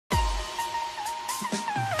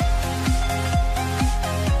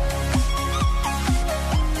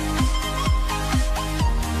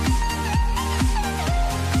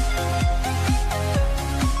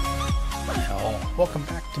welcome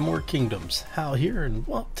back to more Kingdoms. Hal here, and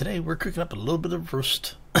well, today we're cooking up a little bit of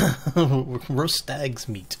roast stag's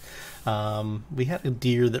meat. We had a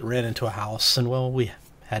deer that ran into a house, and well, we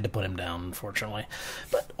had to put him down, unfortunately.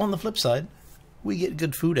 But on the flip side, we get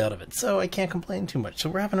good food out of it, so I can't complain too much.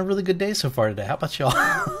 So we're having a really good day so far today. How about y'all?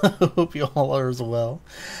 Hope y'all are as well.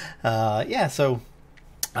 Just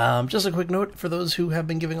a quick note for those who have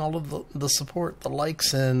been giving all of the support, the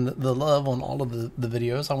likes, and the love on all of the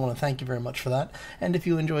videos. I want to thank you very much for that. And if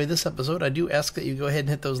you enjoy this episode, I do ask that you go ahead and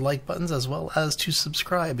hit those like buttons, as well as to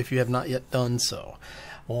subscribe if you have not yet done so.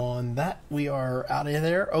 On that, we are out of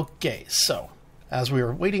there. Okay, so as we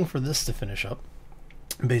are waiting for this to finish up,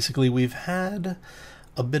 basically we've had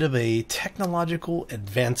a bit of a technological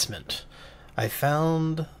advancement. I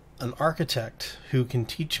found an architect who can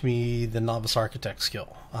teach me the novice architect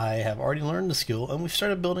skill. I have already learned the skill, and we've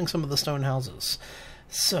started building some of the stone houses.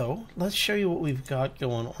 So let's show you what we've got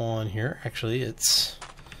going on here. Actually, it's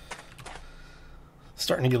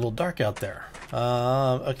starting to get a little dark out there.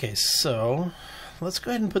 Okay, so let's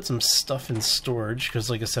go ahead and put some stuff in storage,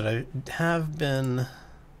 because like I said, I have been...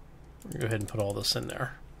 Go ahead and put all this in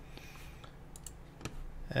there.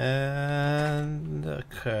 And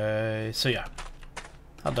okay, so yeah.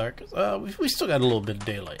 How dark? We still got a little bit of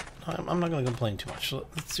daylight. I'm not going to complain too much.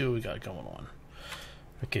 Let's see what we got going on.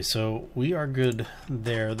 Okay, so we are good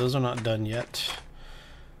there. Those are not done yet.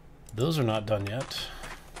 Those are not done yet.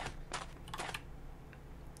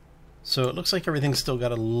 So it looks like everything's still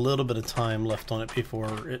got a little bit of time left on it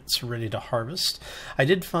before it's ready to harvest. I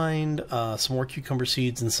did find some more cucumber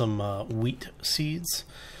seeds and some wheat seeds.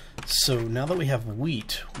 So now that we have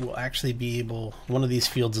wheat, we'll actually be able, one of these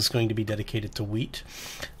fields is going to be dedicated to wheat.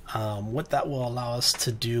 What that will allow us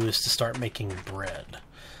to do is to start making bread.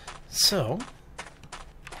 So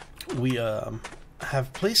we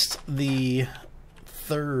have placed the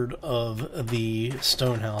third of the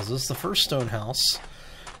stone houses. The first stone house,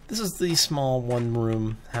 this is the small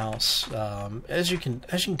one-room house. As you can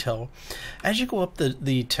tell, as you go up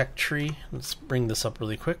the tech tree, let's bring this up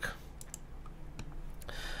really quick.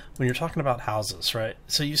 When you're talking about houses, right?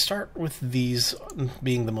 So you start with these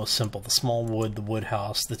being the most simple, the small wood, the wood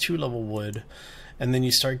house, the two-level wood, and then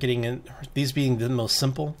you start getting in, these being the most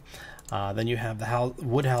simple. Then you have the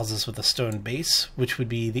wood houses with a stone base, which would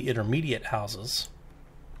be the intermediate houses.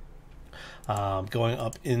 Going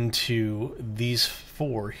up into these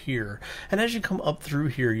four here. And as you come up through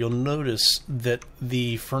here, you'll notice that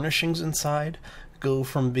the furnishings inside go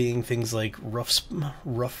from being things like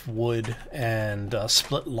rough wood and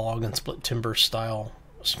split log and split timber style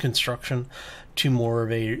construction to more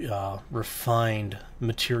of a refined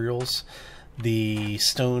materials. The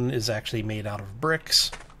stone is actually made out of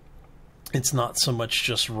bricks. It's not so much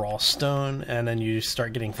just raw stone, and then you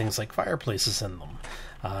start getting things like fireplaces in them.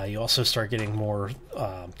 You also start getting more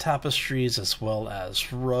tapestries, as well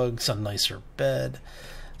as rugs, a nicer bed.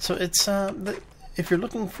 So it's if you're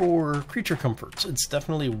looking for creature comforts, it's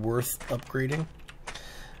definitely worth upgrading.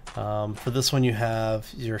 For this one, you have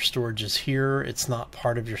your storages here. It's not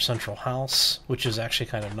part of your central house, which is actually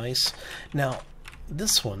kind of nice. Now,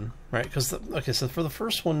 this one, right? Because okay, so for the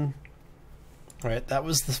first one, right, that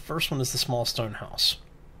was the first one is the small stone house.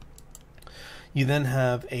 You then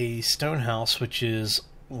have a stone house, which is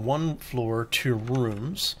one floor, 2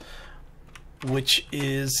 rooms, which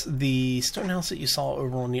is the stone house that you saw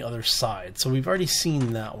over on the other side. So we've already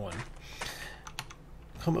seen that one.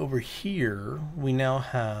 Come over here, we now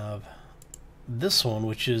have this one,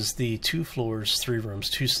 which is the 2 floors, 3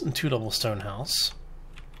 rooms, two level stone house.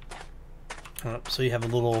 So you have a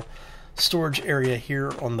little storage area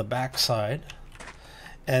here on the back side.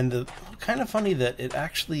 And kind of funny that it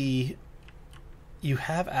actually, you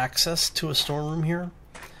have access to a storeroom here,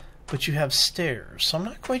 but you have stairs. So I'm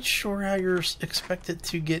not quite sure how you're expected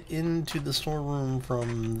to get into the storeroom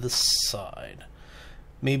from this side.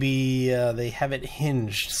 Maybe they have it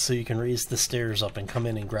hinged so you can raise the stairs up and come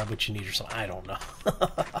in and grab what you need or something. I don't know.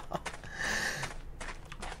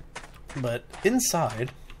 But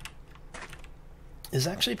inside is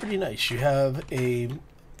actually pretty nice. You have a,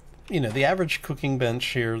 the average cooking bench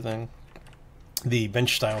here thing. The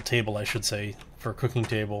bench style table, I should say, for a cooking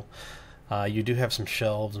table. You do have some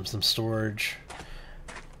shelves and some storage.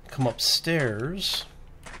 Come upstairs,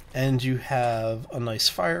 and you have a nice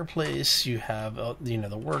fireplace. You have,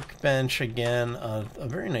 the workbench again, a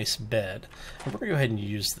very nice bed. And we're gonna go ahead and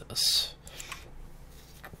use this.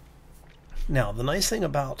 Now, the nice thing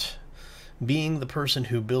about being the person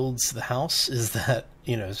who builds the house is that,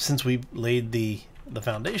 since we laid the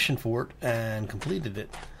foundation for it and completed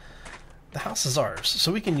it, the house is ours,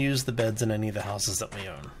 so we can use the beds in any of the houses that we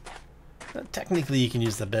own. technically you can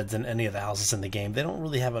use the beds in any of the houses in the game. They don't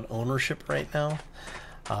really have an ownership right now.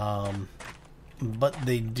 But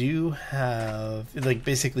they do have, like,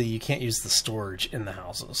 basically you can't use the storage in the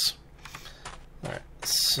houses. Alright,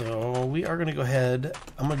 so we are going to go ahead,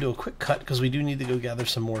 I'm going to do a quick cut because we do need to go gather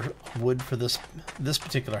some more wood for this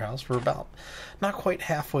particular house. We're about not quite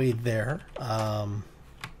halfway there.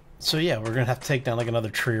 So yeah, we're going to have to take down like another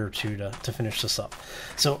tree or two to finish this up.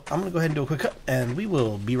 So I'm going to go ahead and do a quick cut and we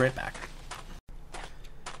will be right back.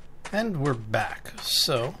 And we're back.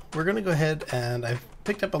 So we're going to go ahead and I've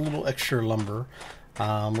picked up a little extra lumber.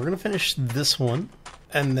 We're going to finish this one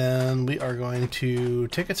and then we are going to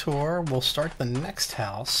take a tour. We'll start the next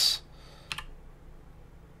house.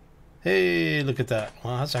 Hey, look at that.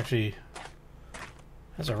 Wow, that's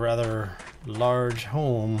a rather large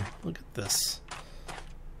home. Look at this.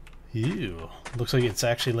 Ew. Looks like it's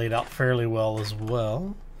actually laid out fairly well as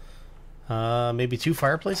well. Maybe 2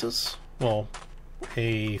 fireplaces? Well,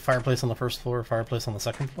 a fireplace on the first floor, a fireplace on the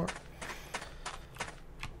second floor.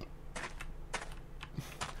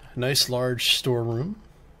 Nice large storeroom.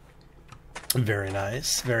 Very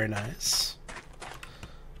nice, very nice.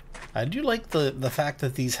 I do like the fact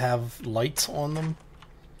that these have lights on them.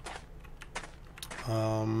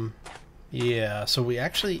 Yeah, so we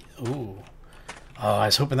actually, ooh. Oh, I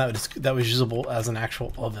was hoping that was usable as an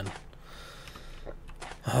actual oven.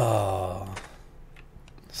 Oh.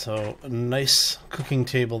 So, a nice cooking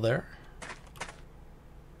table there.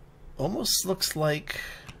 Almost looks like,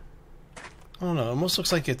 I don't know, almost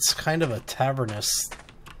looks like it's kind of a tavern-esque,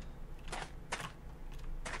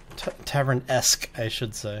 I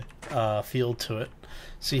should say, feel to it.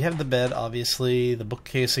 So you have the bed, obviously, the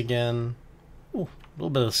bookcase again. Ooh, a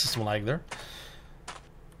little bit of system lag there.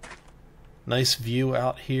 Nice view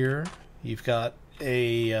out here. You've got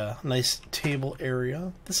a nice table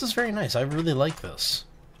area. This is very nice. I really like this.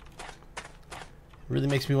 Really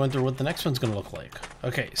makes me wonder what the next one's going to look like.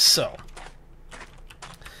 Okay, so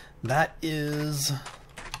that is,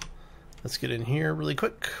 let's get in here really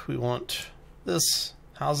quick. We want this,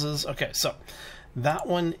 houses. Okay, so that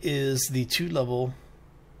one is the 2-level,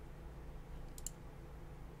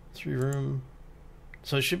 3-room.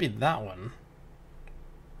 So it should be that one.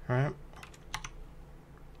 All right.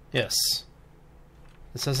 Yes.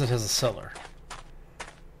 It says it has a cellar.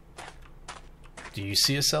 Do you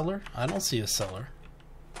see a cellar? I don't see a cellar.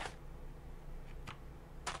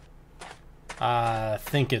 I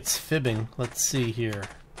think it's fibbing. Let's see here.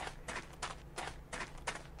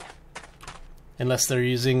 Unless they're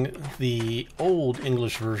using the old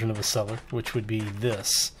English version of a cellar, which would be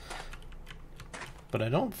this. But I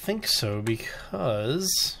don't think so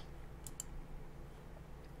because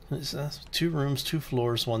it's 2 rooms, 2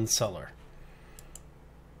 floors, 1 cellar.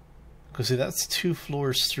 Because see, that's 2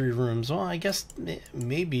 floors, 3 rooms. Well, I guess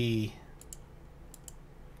maybe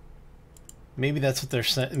that's what they're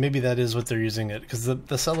saying. Maybe that is what they're using it, because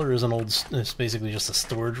the cellar is it's basically just a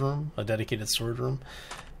storage room, a dedicated storage room.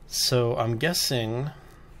 So I'm guessing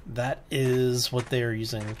that is what they are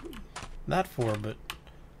using that for. But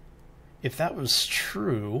if that was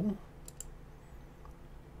true,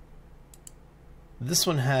 this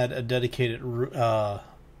one had a dedicated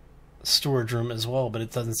storage room as well, but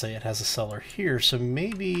it doesn't say it has a cellar here. So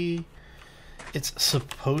maybe it's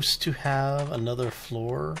supposed to have another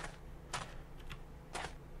floor.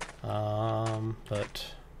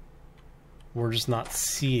 But we're just not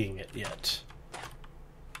seeing it yet.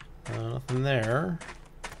 Nothing there.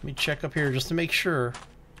 Let me check up here just to make sure,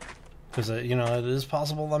 because you know, it is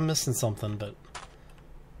possible I'm missing something, but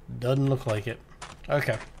doesn't look like it.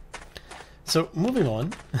 Okay, so moving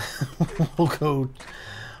on.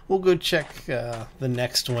 we'll go check the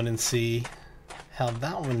next one and see how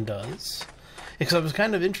that one does, because I was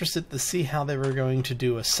kind of interested to see how they were going to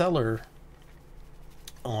do a cellar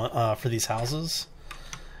for these houses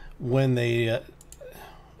when they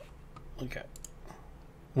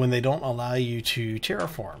when they don't allow you to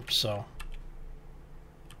terraform. So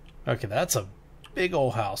okay, that's a big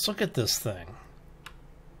old house. Look at this thing.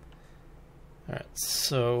 Alright,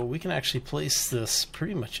 so we can actually place this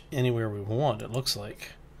pretty much anywhere we want, it looks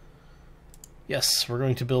like. Yes, we're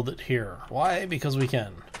going to build it here. Why? Because we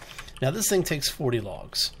can. Now this thing takes 40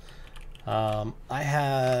 logs. I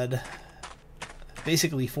had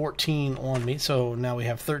basically 14 on me, so now we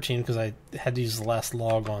have 13 because I had to use the last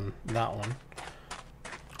log on that one.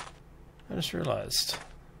 I just realized.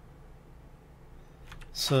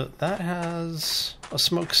 So that has a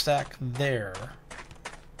smokestack there.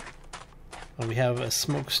 And we have a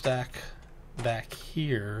smokestack back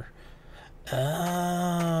here.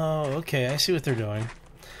 Oh, okay, I see what they're doing.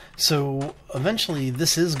 So eventually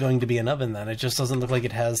this is going to be an oven then. It just doesn't look like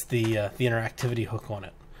it has the interactivity hook on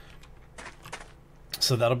it.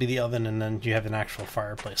 So that'll be the oven, and then you have an actual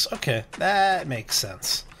fireplace. Okay, that makes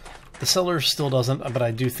sense. The cellar still doesn't, but I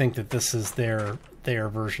do think that this is their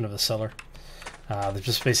version of the cellar. They're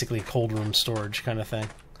just basically cold room storage kind of thing.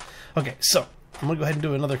 Okay, so I'm going to go ahead and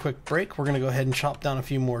do another quick break. We're going to go ahead and chop down a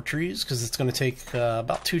few more trees, because it's going to take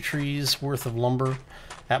about 2 trees worth of lumber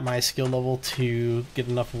at my skill level to get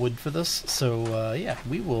enough wood for this. So yeah,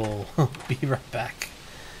 we will be right back.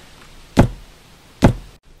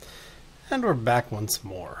 And we're back once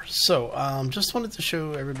more. So just wanted to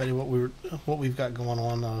show everybody what we've got going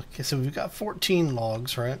on. Okay, so we've got 14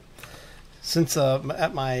 logs, right? Since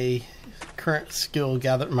at my current skill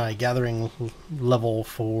gathering level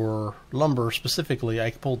for lumber specifically,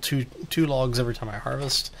 I pull two logs every time I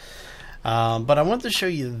harvest. But I wanted to show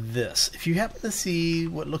you this. If you happen to see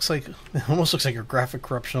what looks like, it almost looks like a graphic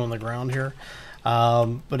corruption on the ground here,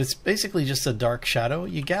 but it's basically just a dark shadow.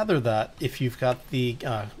 You gather that if you've got the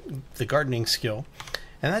gardening skill,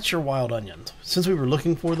 and that's your wild onions. Since we were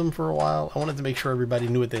looking for them for a while, I wanted to make sure everybody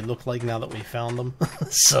knew what they looked like now that we found them.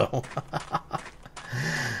 So,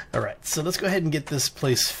 alright, so let's go ahead and get this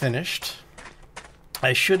place finished.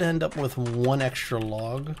 I should end up with 1 extra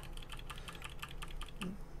log.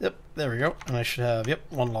 Yep, there we go. And I should have, yep,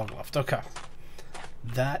 1 log left. Okay.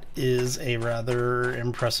 That is a rather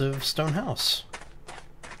impressive stone house.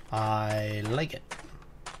 I like it.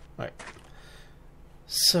 Alright.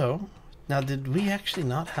 So, now did we actually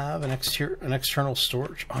not have an external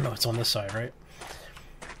storage? Oh no, it's on this side, right?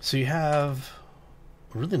 So you have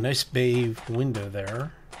a really nice bay window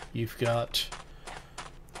there. You've got,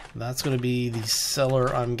 that's going to be the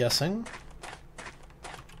cellar, I'm guessing.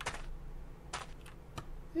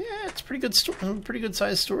 Yeah, it's pretty good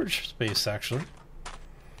sized storage space actually.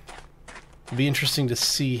 It'd be interesting to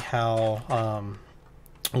see how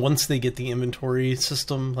once they get the inventory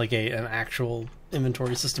system, like an actual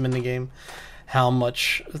inventory system in the game, how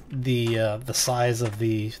much the size of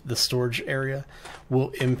the storage area will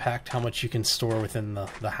impact how much you can store within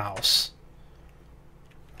the house.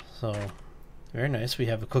 So very nice. We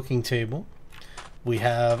have a cooking table. We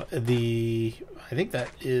have I think that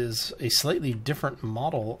is a slightly different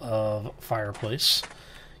model of fireplace.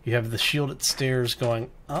 You have the shielded stairs going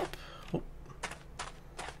up.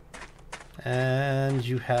 And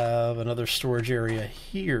you have another storage area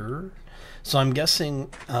here. So I'm guessing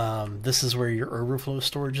this is where your overflow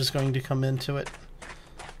storage is going to come into it.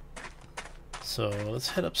 So let's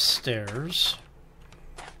head upstairs.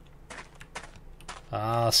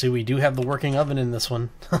 See, we do have the working oven in this one.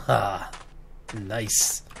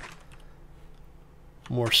 Nice.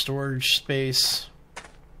 More storage space.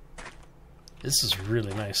 This is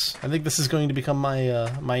really nice. I think this is going to become my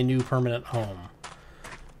my new permanent home.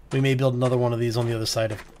 We may build another one of these on the other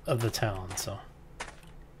side of the town, so.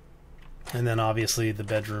 And then obviously the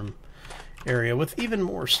bedroom area with even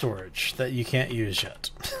more storage that you can't use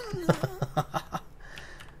yet.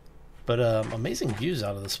 But amazing views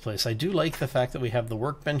out of this place. I do like the fact that we have the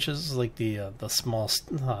workbenches, like the small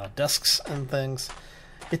desks and things.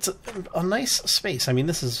 It's a nice space. I mean,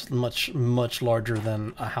 this is much larger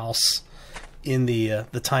than a house in the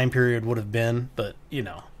time period would have been, but you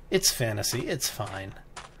know, it's fantasy. It's fine.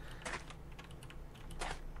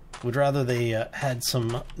 Would rather they had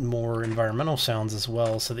some more environmental sounds as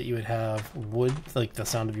well, so that you would have wood, like the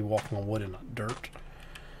sound of you walking on wood and not dirt.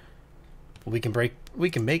 But we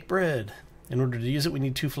can make bread. In order to use it, we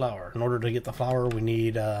need 2 flour. In order to get the flour, we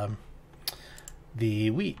need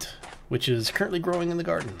the wheat, which is currently growing in the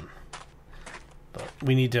garden. But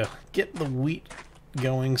we need to get the wheat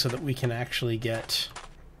going so that we can actually get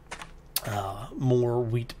more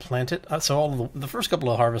wheat planted. So all of the first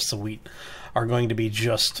couple of harvests of wheat are going to be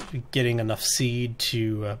just getting enough seed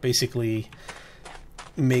to basically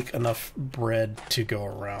make enough bread to go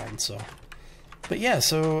around. So, but yeah,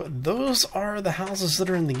 so those are the houses that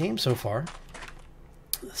are in the game so far.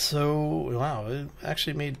 So wow, it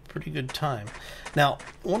actually made pretty good time. Now,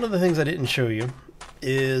 one of the things I didn't show you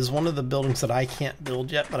is one of the buildings that I can't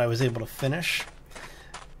build yet, but I was able to finish.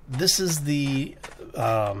 This is the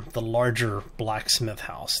larger blacksmith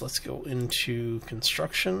house. Let's go into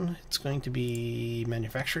construction. It's going to be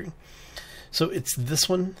manufacturing. So it's this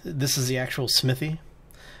one. This is the actual smithy.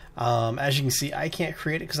 As you can see, I can't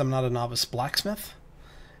create it because I'm not a novice blacksmith.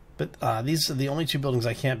 But these are the only 2 buildings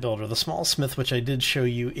I can't build, are the small smith, which I did show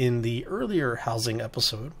you in the earlier housing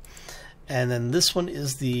episode. And then this one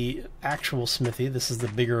is the actual smithy. This is the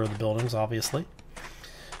bigger of the buildings, obviously.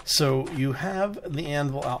 So you have the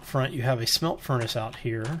anvil out front, you have a smelt furnace out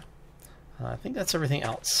here. I think that's everything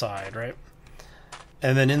outside, right?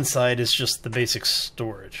 And then inside is just the basic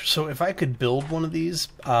storage. So if I could build one of these,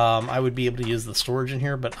 I would be able to use the storage in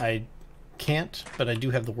here, but I can't. But I do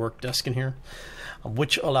have the work desk in here,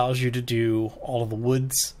 which allows you to do all of the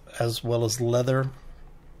woods as well as leather.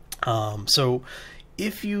 So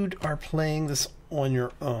if you are playing this on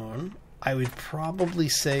your own, I would probably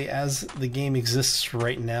say, as the game exists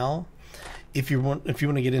right now, if you want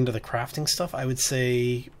to get into the crafting stuff, I would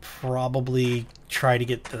say probably try to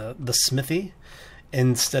get the smithy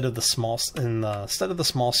instead of the small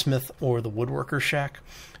smith or the woodworker shack,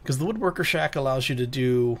 because the woodworker shack allows you to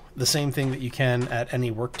do the same thing that you can at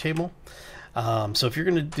any work table. So if you're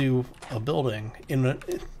going to do a building in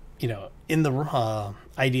the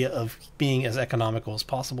idea of being as economical as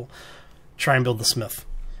possible, try and build the smith,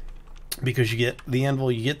 because you get the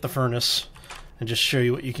anvil, you get the furnace. And just show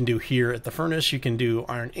you what you can do here at the furnace. You can do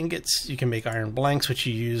iron ingots, you can make iron blanks, which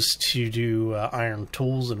you use to do iron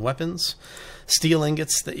tools and weapons. Steel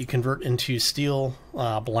ingots that you convert into steel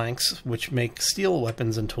blanks, which make steel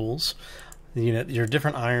weapons and tools. Your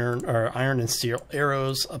different iron and steel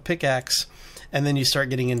arrows, a pickaxe, and then you start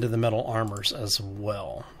getting into the metal armors as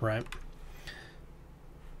well, right?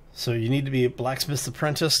 So you need to be a blacksmith's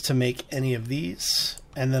apprentice to make any of these,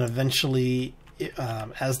 and then eventually,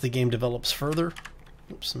 as the game develops further,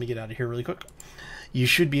 let me get out of here really quick, you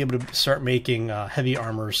should be able to start making heavy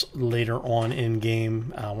armors later on in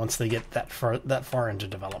game, once they get that far into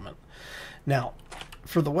development. Now,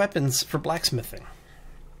 for the weapons, for blacksmithing,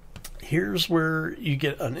 here's where you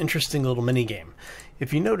get an interesting little mini game.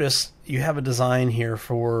 If you notice, you have a design here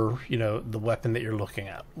for the weapon that you're looking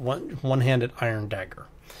at, one-handed iron dagger.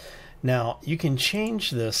 Now you can change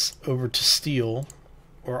this over to steel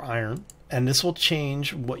or iron, and this will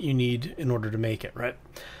change what you need in order to make it, right?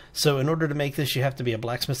 So in order to make this, you have to be a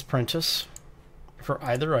blacksmith's apprentice for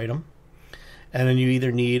either item, and then you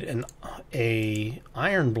either need an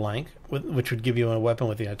iron blank, which would give you a weapon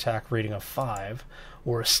with an attack rating of 5,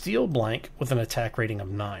 or a steel blank with an attack rating of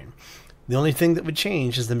 9. The only thing that would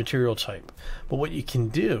change is the material type. But what you can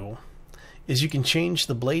do is you can change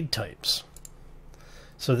the blade types.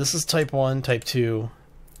 So this is type 1, type 2,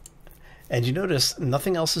 and you notice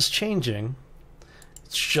nothing else is changing.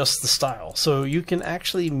 It's just the style. So you can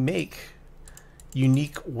actually make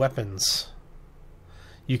unique weapons.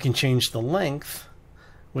 You can change the length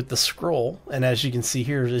with the scroll, and as you can see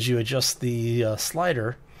here, as you adjust the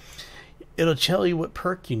slider, it'll tell you what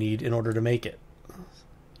perk you need in order to make it.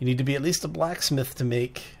 You need to be at least a blacksmith to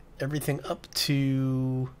make everything up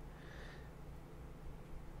to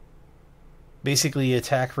basically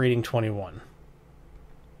attack rating 21.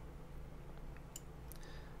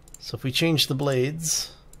 So if we change the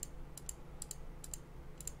blades,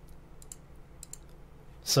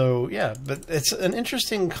 so yeah, but it's an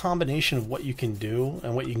interesting combination of what you can do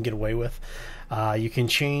and what you can get away with. You can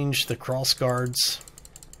change the cross guards,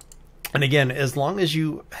 and again, as long as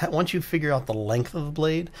once you figure out the length of the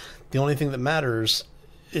blade, the only thing that matters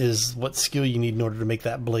is what skill you need in order to make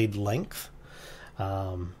that blade length.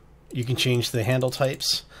 You can change the handle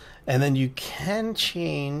types, and then you can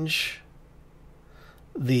change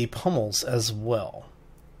the pummels as well.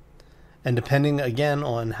 And depending again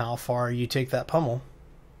on how far you take that pummel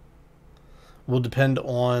will depend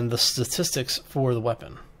on the statistics for the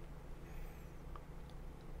weapon.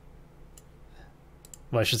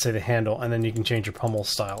 Well, I should say the handle, and then you can change your pummel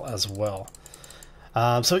style as well.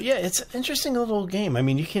 So yeah, it's an interesting little game. I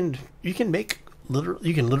mean, you can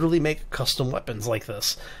literally make custom weapons like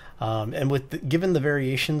this, and given the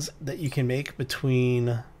variations that you can make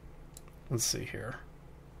between, let's see here,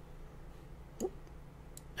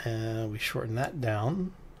 and we shorten that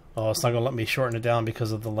down. Oh, it's not going to let me shorten it down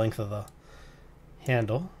because of the length of the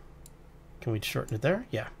handle. Can we shorten it there?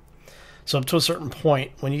 Yeah. So up to a certain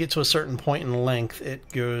point, when you get to a certain point in length,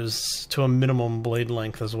 it goes to a minimum blade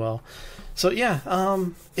length as well. So yeah,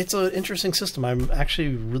 it's an interesting system. I'm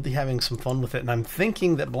actually really having some fun with it, and I'm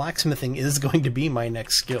thinking that blacksmithing is going to be my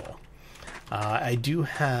next skill. I do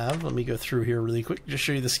have, let me go through here really quick, just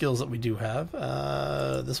show you the skills that we do have.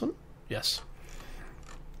 This one? Yes.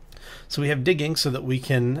 So we have digging so that we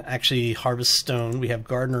can actually harvest stone. We have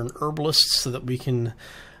gardener and herbalist so that we can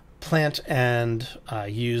plant and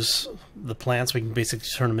use the plants. We can basically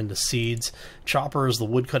turn them into seeds. Chopper is the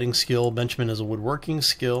wood cutting skill. Benchman is a woodworking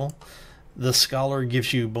skill. The scholar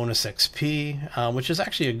gives you bonus XP, which is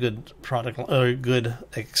actually a good product, or good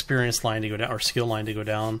experience line to go down, or skill line to go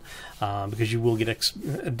down, because you will get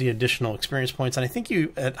the additional experience points. And I think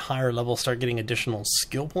you, at higher levels, start getting additional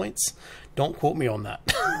skill points. Don't quote me on that.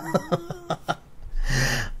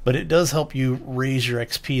 But it does help you raise your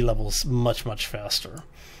XP levels much, much faster.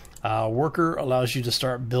 Worker allows you to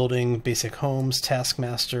start building basic homes.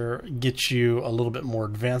 Taskmaster gets you a little bit more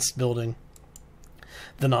advanced building.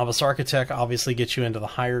 The Novice Architect obviously gets you into the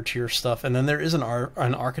higher tier stuff. And then there is an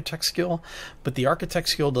Architect skill, but the Architect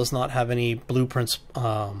skill does not have any blueprints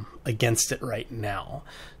against it right now.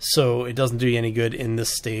 So it doesn't do you any good in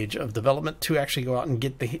this stage of development to actually go out and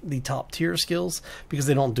get the top tier skills, because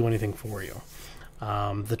they don't do anything for you.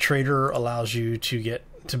 The Trader allows you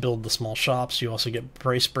to build the small shops. You also get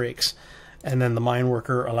price breaks. And then the Mine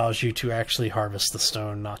Worker allows you to actually harvest the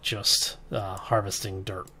stone, not just harvesting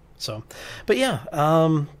dirt. So, but yeah,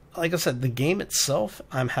 like I said, the game itself,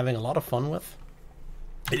 I'm having a lot of fun with.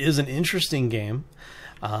 It is an interesting game,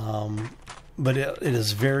 but it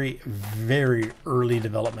is very, very early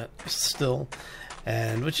development still,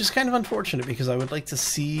 and which is kind of unfortunate, because I would like to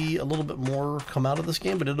see a little bit more come out of this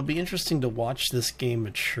game, but it'll be interesting to watch this game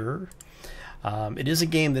mature. It is a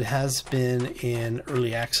game that has been in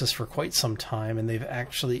early access for quite some time, and they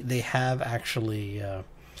have actually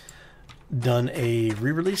done a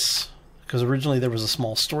re-release, because originally there was a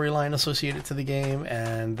small storyline associated to the game,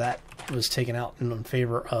 and that was taken out in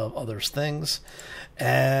favor of other things.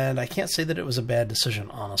 And I can't say that it was a bad decision,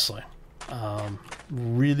 honestly.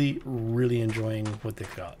 Really, really enjoying what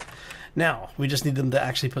they've got. Now, we just need them to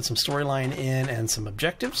actually put some storyline in and some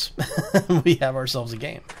objectives. We have ourselves a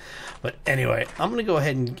game. But anyway, I'm going to go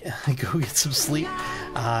ahead and go get some sleep.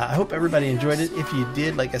 I hope everybody enjoyed it. If you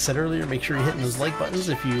did, like I said earlier, make sure you're hitting those like buttons.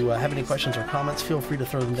 If you have any questions or comments, feel free to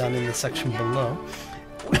throw them down in the section below.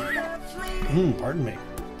 Pardon me.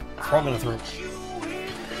 Frog in the throat.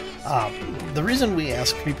 The reason we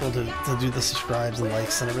ask people to do the subscribes and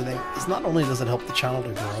likes and everything is not only does it help the channel to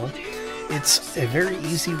grow, it's a very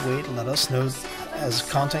easy way to let us know as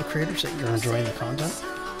content creators that you're enjoying the content.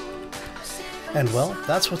 And well,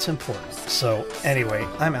 that's what's important. So anyway,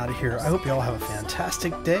 I'm out of here. I hope you all have a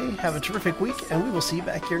fantastic day, have a terrific week, and we will see you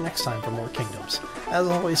back here next time for more Kingdoms. As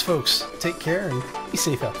always, folks, take care and be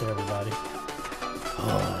safe out there, everybody.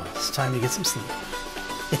 Oh, it's time to get some sleep.